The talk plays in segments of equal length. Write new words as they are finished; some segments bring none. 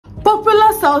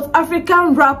Popular South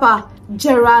African rapper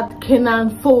Gerard Kenan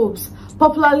Forbes,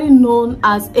 popularly known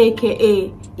as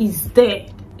AkA, is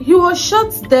dead. He was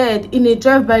shot dead in a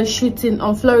drive-by shooting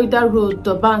on Florida Road,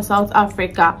 Durban, South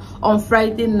Africa on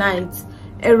Friday night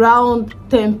around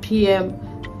 10 p.m.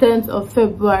 10th of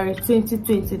February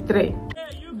 2023.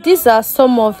 These are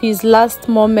some of his last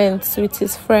moments with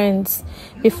his friends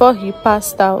before he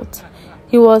passed out.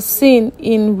 He was seen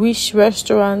in Wish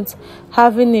restaurant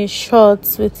having a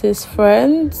shot with his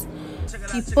friends.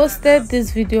 He posted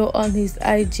this video on his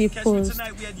IG post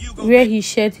where he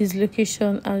shared his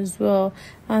location as well,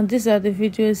 and these are the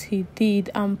videos he did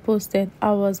and posted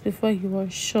hours before he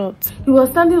was shot. He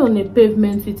was standing on a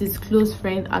pavement with his close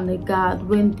friend and a guard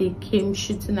when they came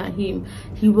shooting at him.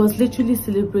 He was literally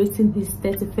celebrating his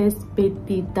 31st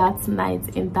birthday that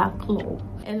night in that club.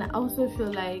 And I also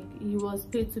feel like he was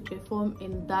paid to perform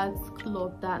in that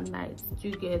club that night. Do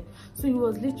you get? So he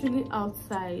was literally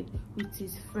outside with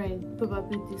his friend,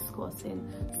 probably discussing.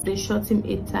 They shot him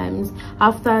 8 times.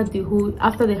 After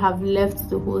they have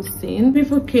left the whole scene,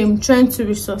 people came trying to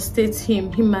resuscitate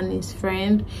him and his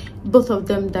friend. Both of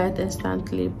them died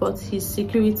instantly, but his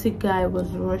security guy was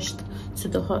rushed to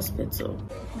the hospital.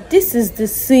 This is the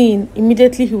scene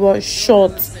immediately he was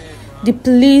shot. The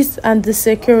police and the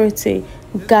security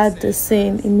got the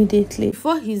scene immediately.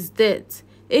 Before his death,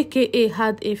 AkA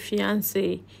had a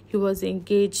fiancée he was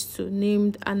engaged to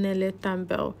named Annelle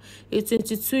Tambell, a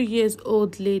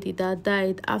 22-year-old lady that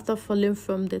died after falling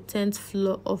from the 10th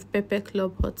floor of Pepe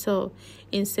Club Hotel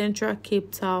in central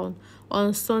Cape Town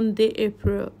on Sunday,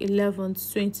 April 11,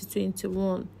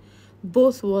 2021.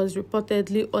 Both was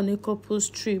reportedly on a couple's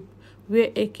trip where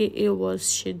AkA was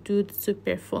scheduled to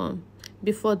perform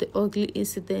before the ugly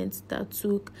incident that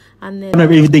took Annelle.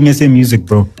 Everything is in music,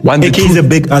 bro. AkA is a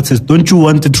big artist. Don't you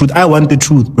want the truth? I want the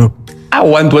truth, bro. I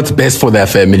want what's best for their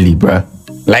family, bro.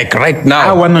 Like right now.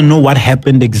 I want to know what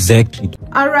happened exactly.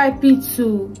 RIP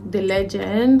to the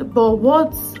legend. But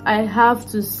what I have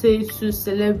to say to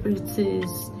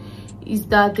celebrities is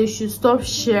that they should stop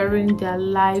sharing their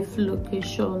live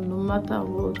location no matter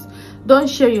what. Don't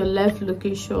share your live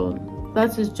location.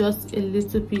 That is just a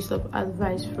little piece of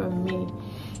advice from me.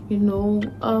 You know,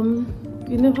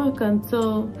 you never can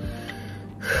tell.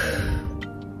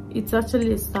 It's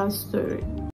actually a sad story.